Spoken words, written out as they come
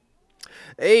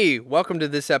Hey, welcome to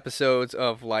this episode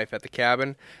of Life at the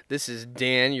Cabin. This is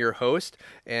Dan, your host,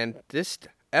 and this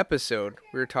episode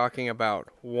we're talking about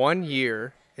 1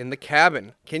 year in the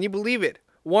cabin. Can you believe it?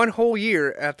 One whole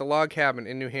year at the log cabin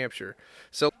in New Hampshire.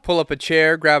 So pull up a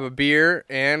chair, grab a beer,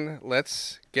 and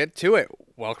let's get to it.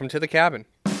 Welcome to the cabin.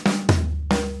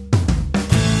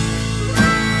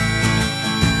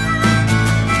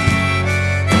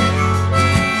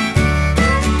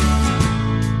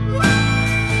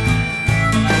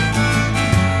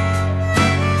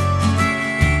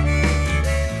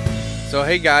 So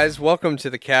hey guys, welcome to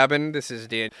the cabin. This is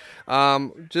Dan.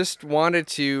 Just wanted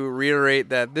to reiterate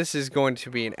that this is going to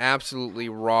be an absolutely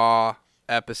raw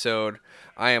episode.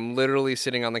 I am literally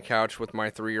sitting on the couch with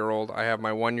my 3-year-old. I have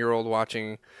my 1-year-old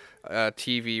watching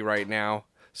TV right now.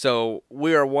 So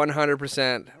we are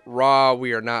 100% raw.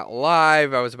 We are not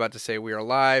live. I was about to say we are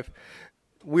live.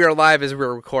 We are live as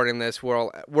we're recording this.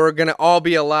 We're going to all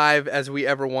be alive as we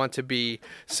ever want to be.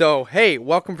 So, hey,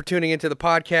 welcome for tuning into the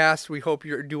podcast. We hope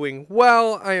you're doing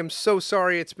well. I am so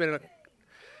sorry. It's been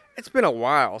a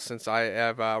while since I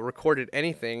have recorded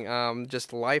anything.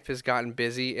 Just life has gotten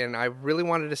busy, and I really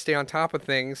wanted to stay on top of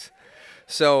things.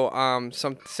 So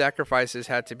some sacrifices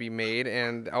had to be made,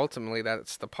 and ultimately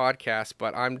that's the podcast.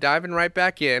 But I'm diving right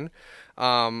back in.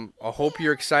 I hope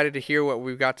you're excited to hear what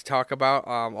we've got to talk about.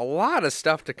 A lot of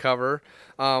stuff to cover.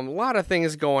 A lot of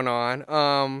things going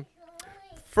on.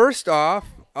 First off,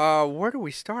 where do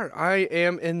we start? I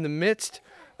am in the midst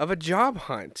of a job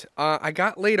hunt. I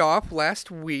got laid off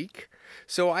last week.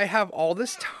 So I have all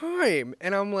this time,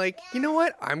 and I'm like, you know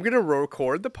what? I'm going to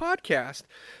record the podcast.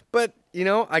 But,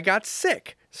 I got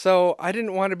sick, so I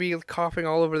didn't want to be coughing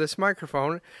all over this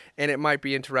microphone, and it might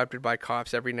be interrupted by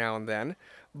coughs every now and then.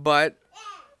 But,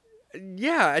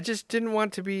 yeah, I just didn't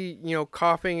want to be,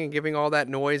 coughing and giving all that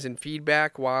noise and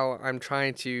feedback while I'm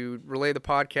trying to relay the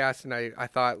podcast, and I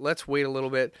thought, let's wait a little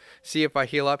bit, see if I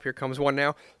heal up. Here comes one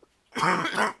now.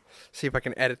 See if I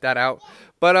can edit that out.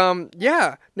 But a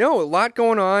lot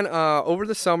going on over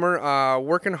the summer.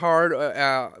 Working hard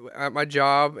at my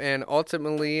job, and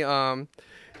ultimately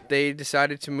they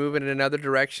decided to move in another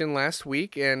direction last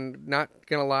week. And not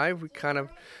gonna lie, we kind of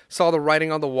saw the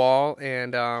writing on the wall,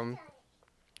 and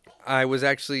I was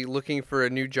actually looking for a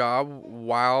new job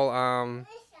while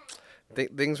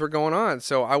things were going on.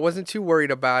 So I wasn't too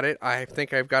worried about it. I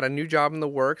think I've got a new job in the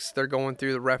works. They're going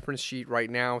through the reference sheet right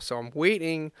now. So I'm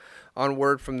waiting on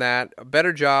word from that. A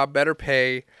better job, better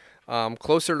pay,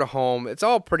 closer to home. It's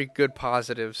all pretty good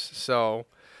positives. So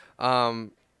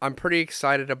I'm pretty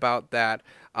excited about that.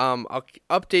 I'll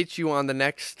update you on the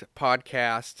next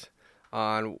podcast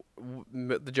on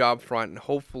the job front, and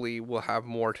hopefully we'll have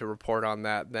more to report on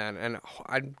that then. And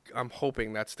I'm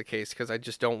hoping that's the case, because I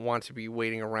just don't want to be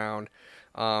waiting around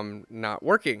not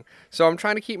working. So I'm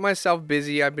trying to keep myself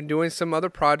busy. I've been doing some other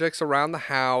projects around the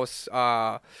house,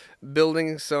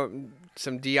 building some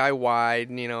DIY,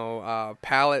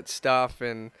 pallet stuff,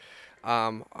 and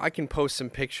I can post some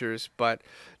pictures, but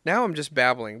now I'm just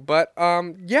babbling. But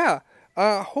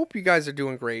hope you guys are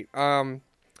doing great.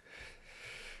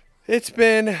 It's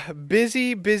been a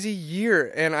busy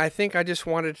year, and I think I just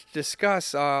wanted to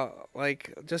discuss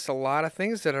just a lot of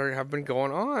things that have been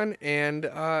going on, and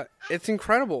it's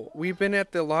incredible. We've been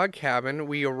at the log cabin.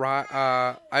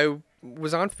 I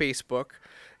was on Facebook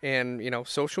and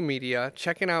social media,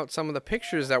 checking out some of the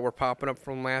pictures that were popping up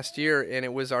from last year, and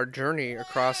it was our journey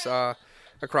across the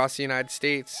United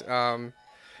States.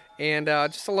 And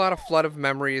just a lot of flood of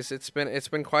memories. It's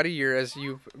been quite a year, as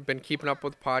you've been keeping up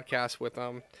with the podcast with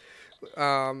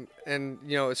and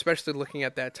especially looking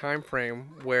at that time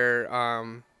frame where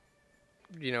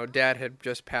Dad had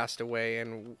just passed away,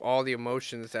 and all the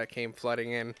emotions that came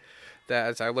flooding in. That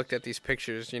as I looked at these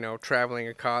pictures, traveling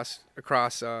across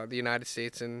the United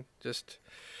States, and just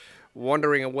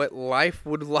wondering what life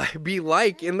would be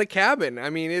like in the cabin. I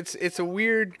mean, it's a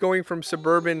weird going from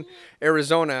suburban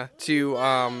Arizona to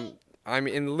I'm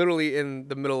literally in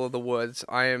the middle of the woods.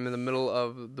 I am in the middle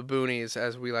of the boonies,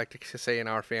 as we like to say in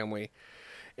our family,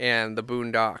 and the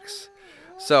boondocks.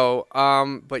 So,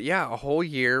 but yeah, a whole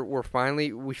year.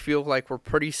 We feel like we're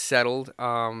pretty settled.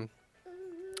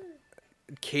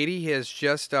 Katie has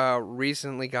just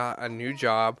recently got a new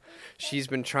job. She's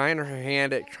been trying her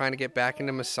hand at trying to get back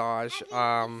into massage.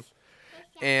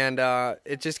 And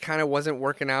it just kind of wasn't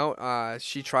working out.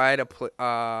 She tried a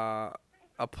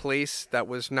place that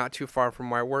was not too far from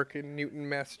my work in Newton,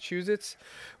 Massachusetts,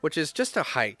 which is just a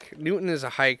hike. Newton is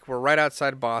a hike. We're right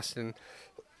outside Boston.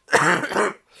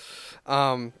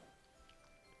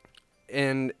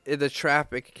 And the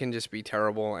traffic can just be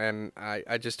terrible. And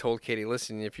I just told Katie,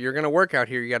 listen, if you're going to work out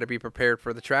here, you got to be prepared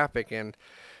for the traffic. And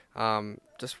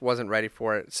Just wasn't ready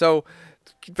for it. So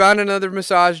found another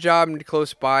massage job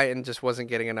close by and just wasn't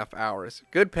getting enough hours.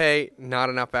 Good pay, not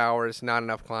enough hours, not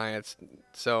enough clients,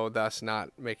 so thus not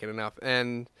making enough.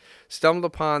 And stumbled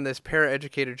upon this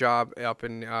paraeducator job up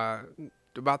in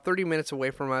about 30 minutes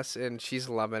away from us, and she's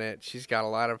loving it. She's got a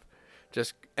lot of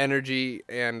just energy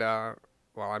and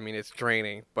it's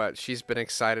draining, but she's been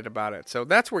excited about it. So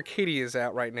that's where Katie is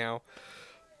at right now.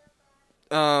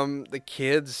 The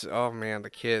kids, oh man, the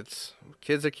kids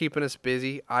are keeping us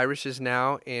busy. Irish is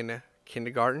now in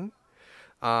kindergarten.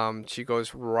 She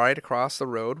goes right across the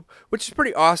road, which is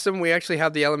pretty awesome. We actually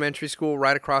have the elementary school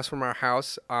right across from our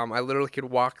house. I literally could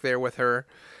walk there with her.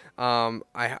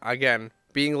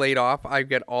 Being laid off, I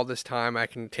get all this time. I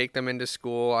can take them into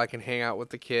school. I can hang out with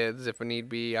the kids if need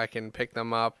be. I can pick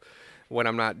them up when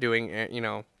I'm not doing,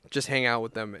 just hang out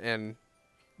with them and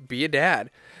be a dad.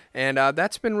 And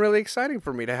that's been really exciting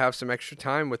for me to have some extra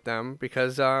time with them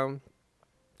because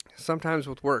sometimes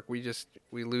with work we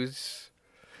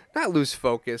not lose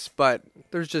focus, but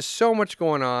there's just so much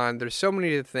going on. There's so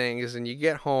many things, and you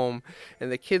get home and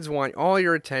the kids want all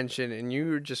your attention and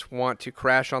you just want to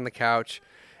crash on the couch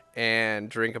and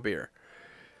drink a beer.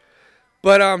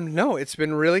 But no, it's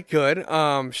been really good.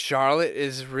 Charlotte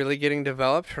is really getting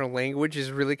developed. Her language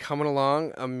is really coming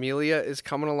along. Amelia is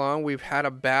coming along. We've had a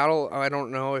battle. I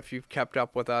don't know if you've kept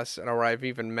up with us or I've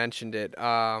even mentioned it.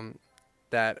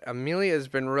 That Amelia has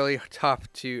been really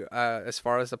tough to as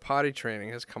far as the potty training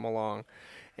has come along,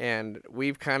 and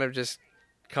we've kind of just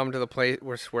come to the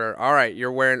place where all right,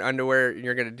 you're wearing underwear, and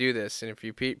you're gonna do this, and if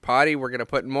you potty, we're gonna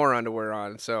put more underwear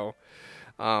on. So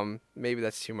maybe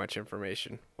that's too much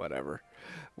information. Whatever.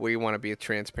 We want to be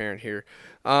transparent here.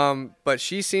 But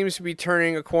she seems to be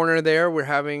turning a corner there. We're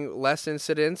having less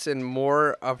incidents and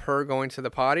more of her going to the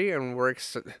potty, and we're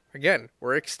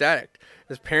ecstatic.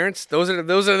 As parents, those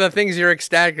are the things you're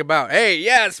ecstatic about. Hey,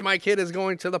 yes, my kid is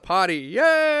going to the potty.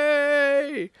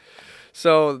 Yay!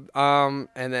 So, and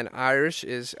then Irish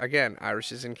is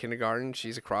in kindergarten.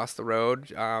 She's across the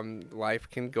road. Life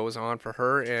goes on for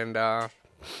her, and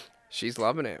she's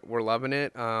loving it. We're loving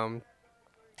it.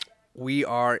 We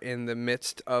are in the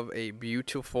midst of a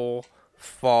beautiful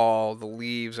fall. The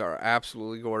leaves are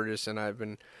absolutely gorgeous, and I've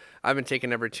been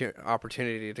taking every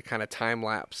opportunity to kind of time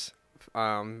lapse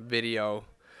video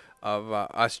of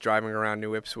us driving around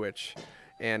New Ipswich.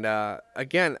 And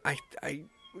again, I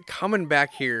coming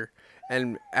back here,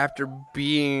 and after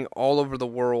being all over the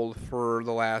world for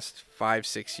the last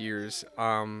 5-6 years,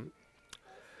 a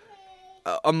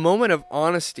moment of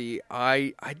honesty.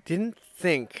 I didn't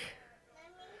think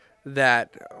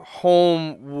that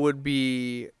home would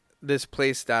be this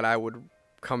place that I would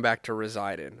come back to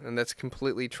reside in, and that's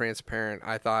completely transparent.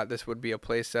 I thought this would be a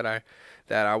place that I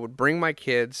would bring my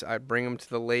kids. I'd bring them to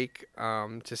the lake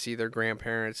to see their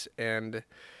grandparents, and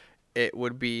it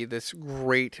would be this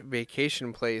great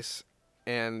vacation place,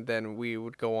 and then we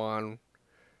would go on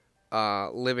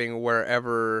living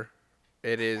wherever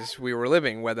it is we were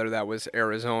living, whether that was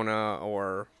Arizona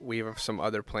or we have some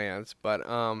other plans. But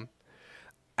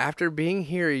after being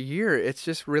here a year, it's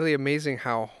just really amazing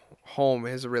how home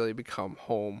has really become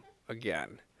home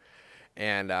again.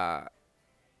 And I'm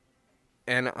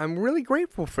really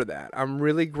grateful for that. I'm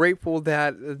really grateful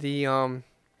that the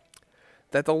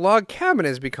log cabin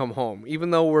has become home, even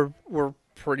though we're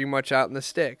pretty much out in the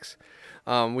sticks.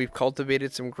 We've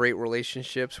cultivated some great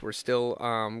relationships. We're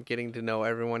still getting to know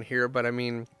everyone here, but I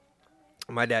mean,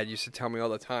 my dad used to tell me all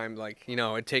the time, like,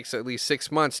 it takes at least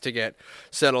 6 months to get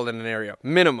settled in an area,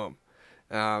 minimum.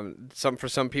 For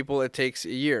some people, it takes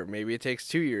a year. Maybe it takes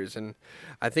 2 years. And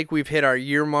I think we've hit our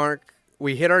year mark.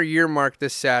 We hit our year mark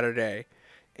this Saturday,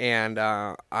 and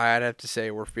I'd have to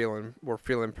say we're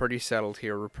feeling pretty settled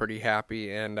here. We're pretty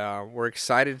happy, and we're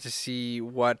excited to see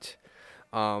what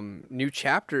new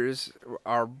chapters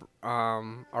are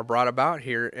brought about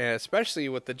here, especially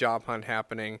with the job hunt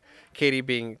happening. Katie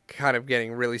being kind of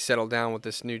getting really settled down with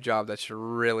this new job that she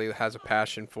really has a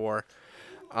passion for.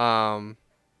 I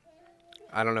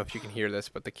don't know if you can hear this,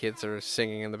 but the kids are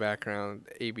singing in the background,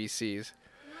 ABCs.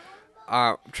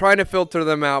 Trying to filter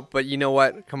them out, but you know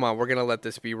what? Come on, we're going to let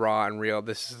this be raw and real.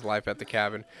 This is life at the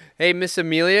cabin. Hey, Miss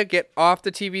Amelia, get off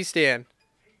the TV stand.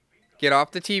 Get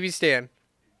off the TV stand.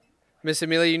 Miss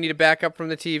Amelia, you need to back up from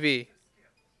the TV.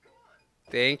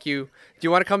 Thank you. Do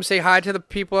you want to come say hi to the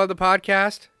people of the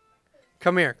podcast?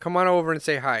 Come here. Come on over and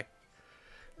say hi.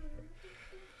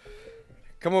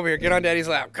 Come over here. Get on Daddy's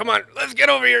lap. Come on. Let's get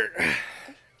over here.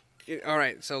 All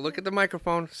right. So look at the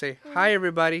microphone. Say hi,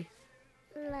 everybody.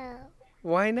 No.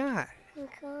 Why not?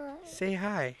 Because. Say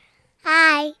hi.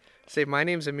 Hi. Say, my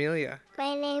name's Amelia.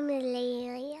 My name is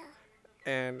Lelia.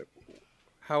 And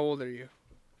How old are you?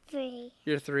 3.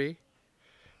 You're 3?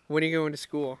 When are you going to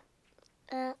school?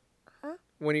 Huh?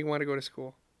 When do you want to go to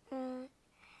school? I'm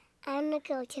gonna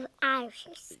go to Irish.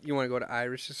 You want to go to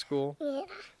Irish school? Yeah.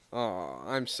 Oh,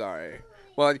 I'm sorry.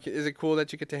 Well, is it cool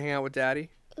that you get to hang out with Daddy?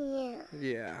 Yeah.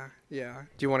 Yeah, yeah.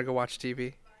 Do you want to go watch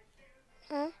TV?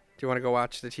 Huh? Do you want to go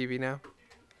watch the TV now?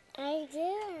 I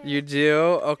do. You do?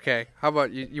 Okay. How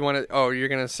about you? You want to? Oh, you're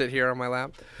gonna sit here on my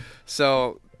lap.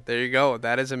 So there you go.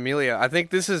 That is Amelia. I think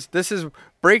this is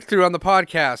breakthrough on the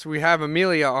podcast. We have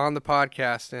Amelia on the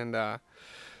podcast, and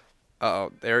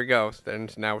oh, there it goes. Then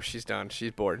now she's done.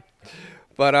 She's bored.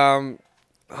 But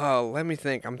let me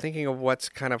think. I'm thinking of what's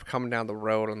kind of coming down the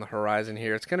road on the horizon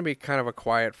here. It's gonna be kind of a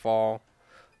quiet fall.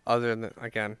 Other than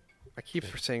again. I keep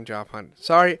saying job hunt.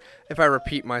 Sorry if I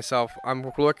repeat myself. I'm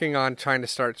working on trying to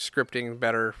start scripting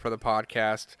better for the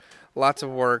podcast. Lots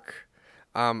of work.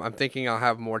 I'm thinking I'll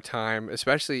have more time,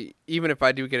 especially even if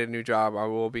I do get a new job, I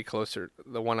will be closer.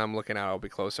 The one I'm looking at, I'll be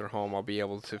closer home. I'll be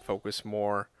able to focus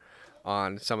more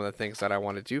on some of the things that I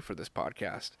want to do for this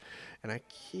podcast. And I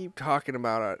keep talking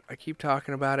about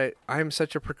it. I am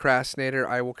such a procrastinator.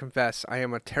 I will confess I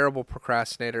am a terrible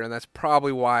procrastinator, and that's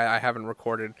probably why I haven't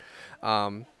recorded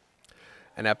an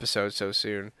episode so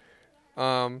soon.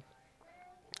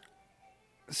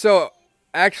 So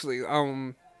actually,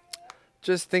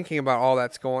 just thinking about all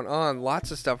that's going on, lots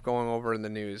of stuff going over in the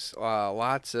news,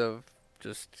 lots of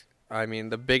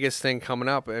the biggest thing coming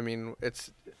up. I mean,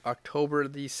 it's October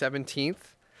the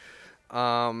 17th,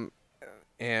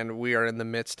 and we are in the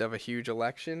midst of a huge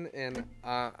election, and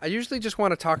I usually just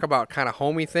want to talk about kind of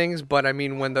homey things, but I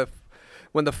mean, when the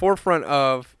forefront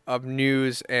of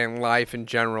news and life in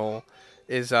general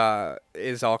is all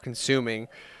consuming.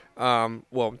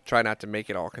 Well, try not to make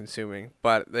it all consuming,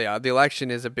 but the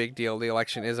election is a big deal. The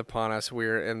election is upon us.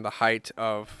 We're in the height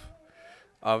of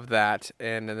that,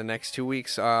 and in the next 2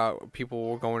 weeks, people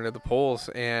will go into the polls,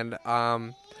 and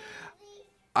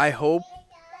I hope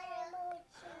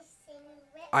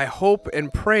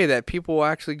and pray that people will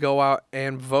actually go out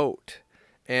and vote.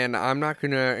 And I'm not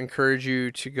going to encourage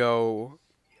you to go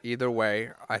either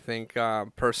way. I think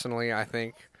personally,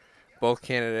 both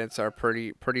candidates are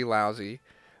pretty lousy.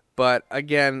 But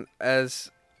again,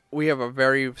 as we have a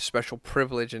very special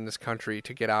privilege in this country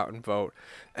to get out and vote.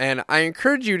 And I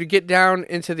encourage you to get down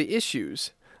into the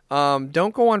issues.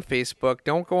 Don't go on Facebook.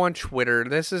 Don't go on Twitter.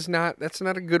 That's not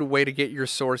a good way to get your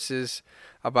sources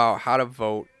about how to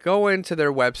vote. Go into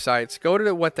their websites. Go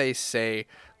to what they say.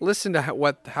 Listen to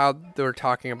how they're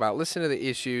talking about. Listen to the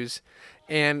issues,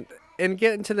 and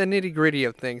get into the nitty gritty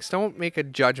of things. Don't make a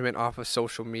judgment off of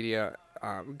social media.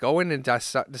 Go in and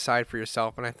decide for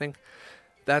yourself. And I think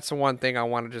that's the one thing I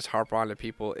want to just harp on to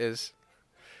people is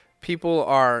people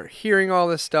are hearing all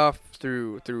this stuff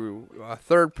through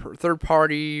third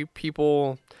party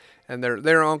people and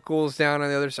their uncles down on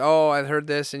the other side. Oh, I heard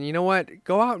this, and you know what?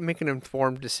 Go out and make an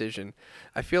informed decision.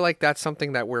 I feel like that's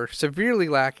something that we're severely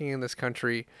lacking in this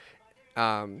country.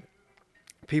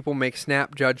 People make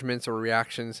snap judgments or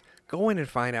reactions. Go in and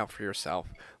find out for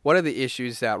yourself. What are the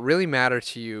issues that really matter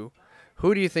to you?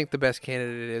 Who do you think the best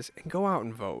candidate is? And go out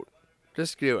and vote.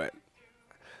 Just do it.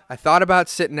 I thought about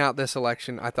sitting out this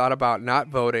election. I thought about not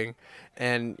voting.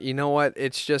 And you know what?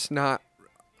 It's just not,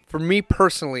 for me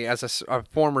personally, as a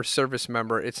former service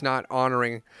member, it's not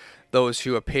honoring those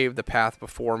who have paved the path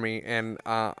before me. And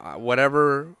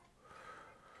whatever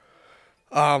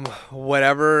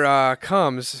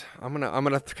comes, I'm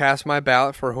gonna cast my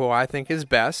ballot for who I think is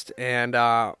best, and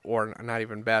or not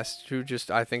even best, who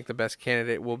just I think the best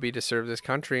candidate will be to serve this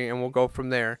country, and we'll go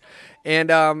from there. And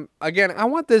again, I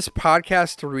want this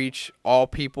podcast to reach all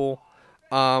people,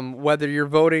 whether you're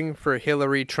voting for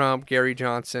Hillary, Trump, Gary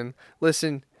Johnson.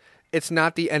 Listen, it's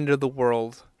not the end of the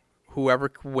world. Whoever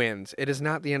wins, it is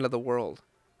not the end of the world.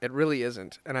 It really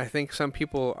isn't. And I think some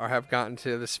people have gotten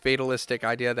to this fatalistic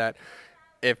idea that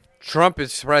if Trump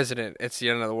is president, it's the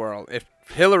end of the world. If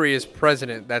Hillary is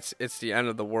president, it's the end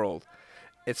of the world.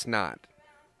 It's not.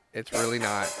 It's really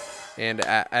not. And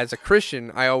as a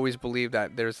Christian, I always believe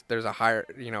that there's a higher,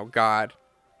 God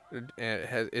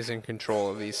is in control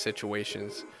of these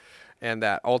situations, and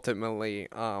that ultimately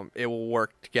it will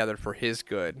work together for His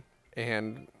good.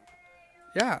 And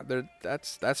yeah,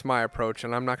 that's my approach,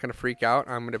 and I'm not going to freak out.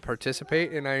 I'm going to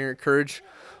participate, and I encourage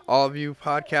all of you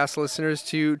podcast listeners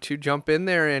to jump in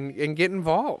there and get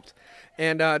involved.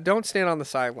 And don't stand on the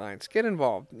sidelines. Get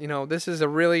involved. This is a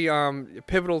really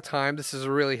pivotal time. This is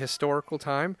a really historical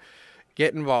time.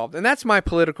 Get involved. And that's my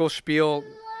political spiel.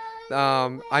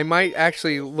 I might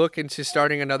actually look into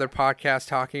starting another podcast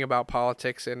talking about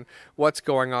politics and what's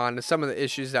going on and some of the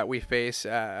issues that we face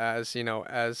as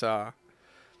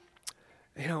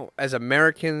as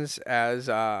Americans, as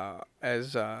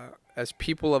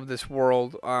people of this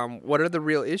world, what are the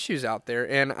real issues out there?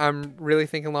 And I'm really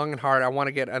thinking long and hard. I want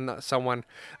to get someone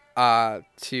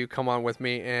to come on with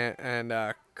me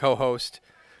and co-host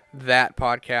that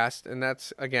podcast, and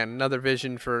that's again another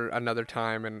vision for another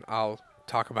time, and I'll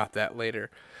talk about that later.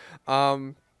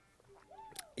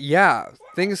 Yeah,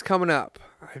 things coming up.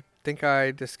 I think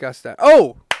I discussed that.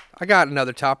 Oh, I got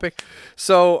another topic.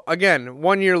 So again,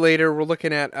 1 year later, we're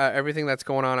looking at everything that's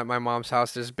going on at my mom's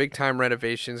house. There's big time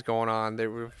renovations going on.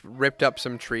 We've ripped up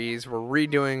some trees. We're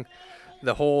redoing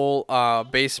the whole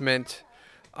basement.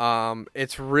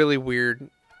 It's really weird.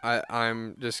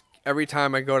 I'm just every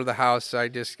time I go to the house, I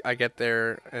get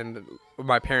there and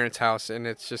my parents' house, and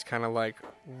it's just kind of like,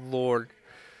 Lord,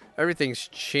 everything's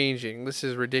changing. This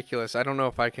is ridiculous. I don't know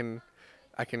if I can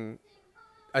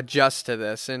adjust to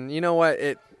this. And you know what?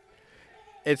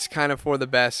 It's kind of for the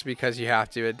best because you have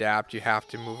to adapt. You have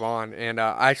to move on. And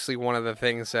actually, one of the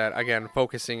things that, again,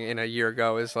 focusing in a year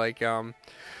ago is like we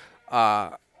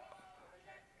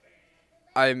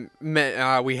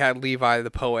had Levi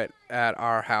the poet at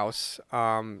our house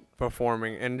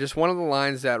performing, and just one of the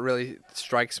lines that really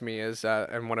strikes me is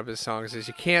in one of his songs is,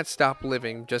 "You can't stop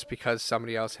living just because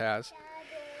somebody else has."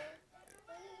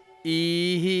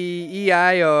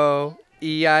 E-I-O,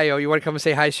 E-I-O. You want to come and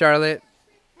say hi, Charlotte?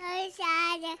 Hi,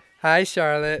 Charlotte. Hi,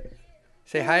 Charlotte.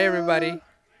 Say hi, everybody.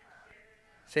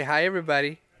 Say hi,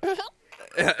 everybody.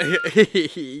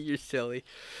 You're silly.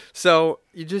 So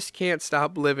you just can't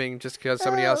stop living just because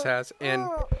somebody else has. And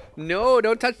no,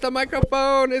 don't touch the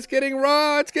microphone. It's getting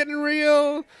raw. It's getting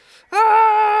real.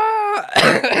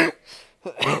 Ah!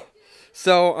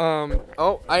 So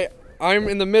I'm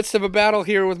in the midst of a battle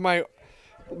here with my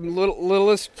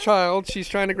littlest child. She's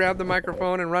trying to grab the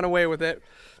microphone and run away with it.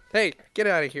 Hey, get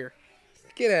out of here.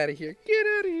 Get out of here. Get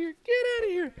out of here. Get out of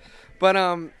here. But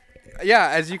yeah,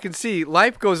 as you can see,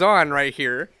 life goes on right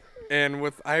here, and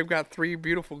I've got 3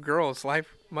 beautiful girls.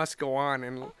 Life must go on,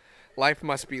 and life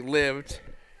must be lived,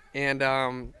 and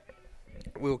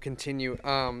we'll continue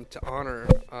to honor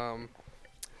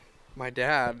my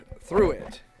dad through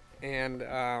it. And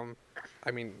I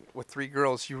mean, with 3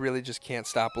 girls, you really just can't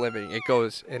stop living. It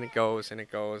goes and it goes and it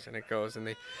goes and it goes, and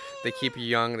they keep you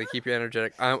young, they keep you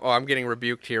energetic. I'm getting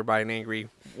rebuked here by an angry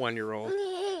 1-year-old.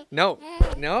 No,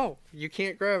 you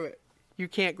can't grab it. You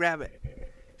can't grab it.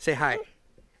 Say hi.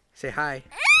 Say hi.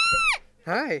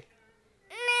 Hi.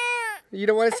 You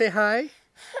don't want to say hi?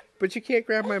 But you can't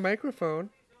grab my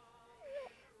microphone.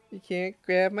 You can't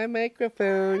grab my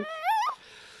microphone.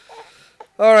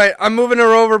 All right, I'm moving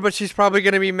her over, but she's probably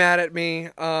going to be mad at me.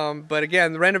 But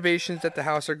again, the renovations at the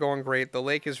house are going great. The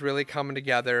lake is really coming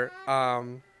together.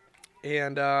 And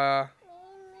the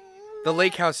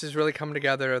lake house is really coming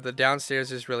together. The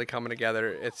downstairs is really coming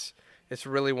together. It's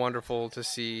really wonderful to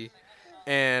see.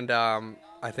 And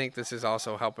I think this is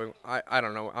also helping. I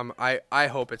don't know. I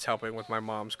hope it's helping with my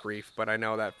mom's grief. But I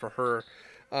know that for her,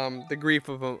 the grief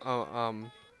of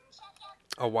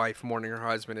a wife mourning her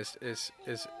husband is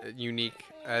unique,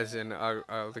 as in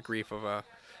the grief of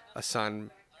a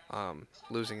son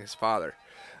losing his father.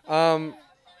 Awkward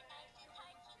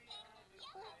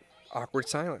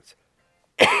silence.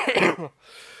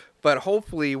 But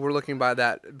hopefully we're looking by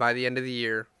the end of the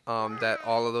year that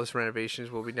all of those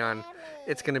renovations will be done.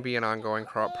 It's going to be an ongoing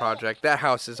project. That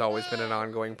house has always been an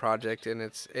ongoing project, and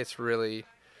it's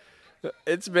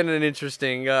been an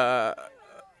interesting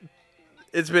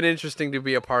it's been interesting to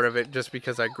be a part of it, just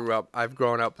because I've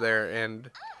grown up there,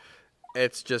 and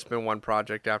it's just been one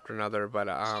project after another. But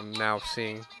now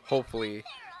seeing, hopefully,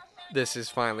 this is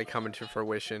finally coming to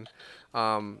fruition.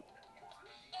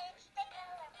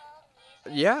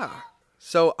 Yeah.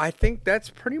 So I think that's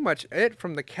pretty much it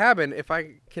from the cabin. If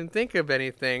I can think of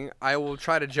anything, I will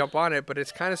try to jump on it, but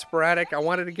it's kind of sporadic. I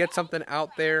wanted to get something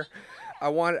out there.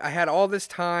 I had all this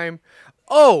time.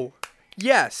 Oh,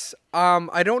 yes.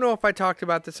 I don't know if I talked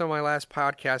about this on my last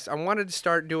podcast. I wanted to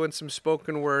start doing some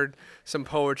spoken word, some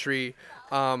poetry.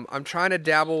 I'm trying to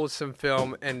dabble with some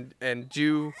film and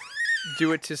do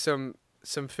it to some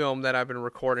film that I've been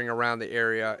recording around the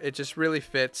area. It just really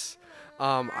fits.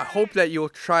 I hope that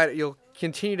you'll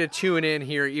continue to tune in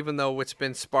here, even though it's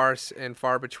been sparse and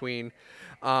far between.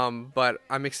 But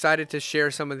I'm excited to share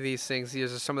some of these things.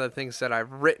 These are some of the things that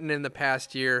I've written in the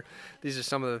past year. These are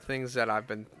some of the things that have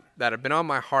been on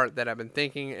my heart, that I've been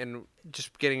thinking, and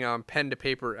just getting pen to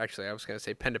paper. Actually, I was going to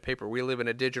say pen to paper. We live in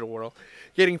a digital world.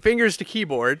 Getting fingers to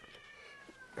keyboard.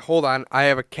 Hold on. I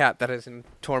have a cat that is in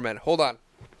torment. Hold on.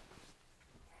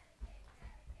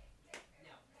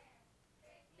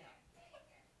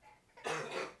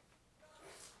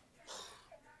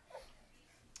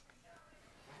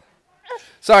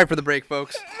 Sorry for the break,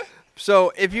 folks.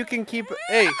 So if you can keep,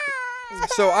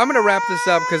 so I'm gonna wrap this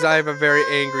up because I have a very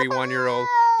angry 1-year-old.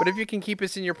 But if you can keep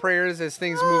us in your prayers as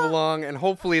things move along, and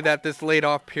hopefully that this laid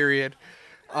off period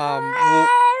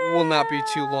will not be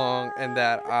too long, and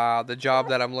that the job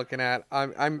that I'm looking at,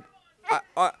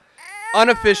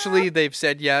 unofficially they've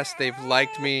said yes, they've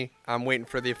liked me. I'm waiting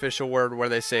for the official word where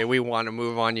they say we want to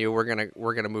move on you. We're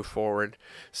gonna move forward.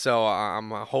 So I'm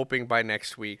hoping by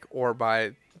next week or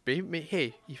by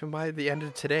even by the end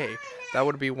of today. That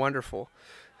would be wonderful.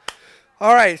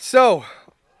 All right, so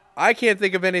I can't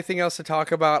think of anything else to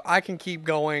talk about. I can keep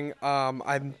going.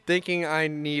 I'm thinking I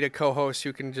need a co-host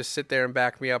who can just sit there and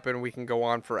back me up, and we can go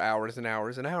on for hours and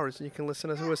hours and hours, and you can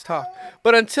listen to us talk.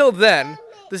 But until then,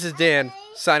 this is Dan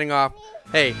signing off.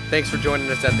 Hey, thanks for joining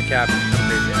us at the cabin.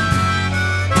 Have a great day.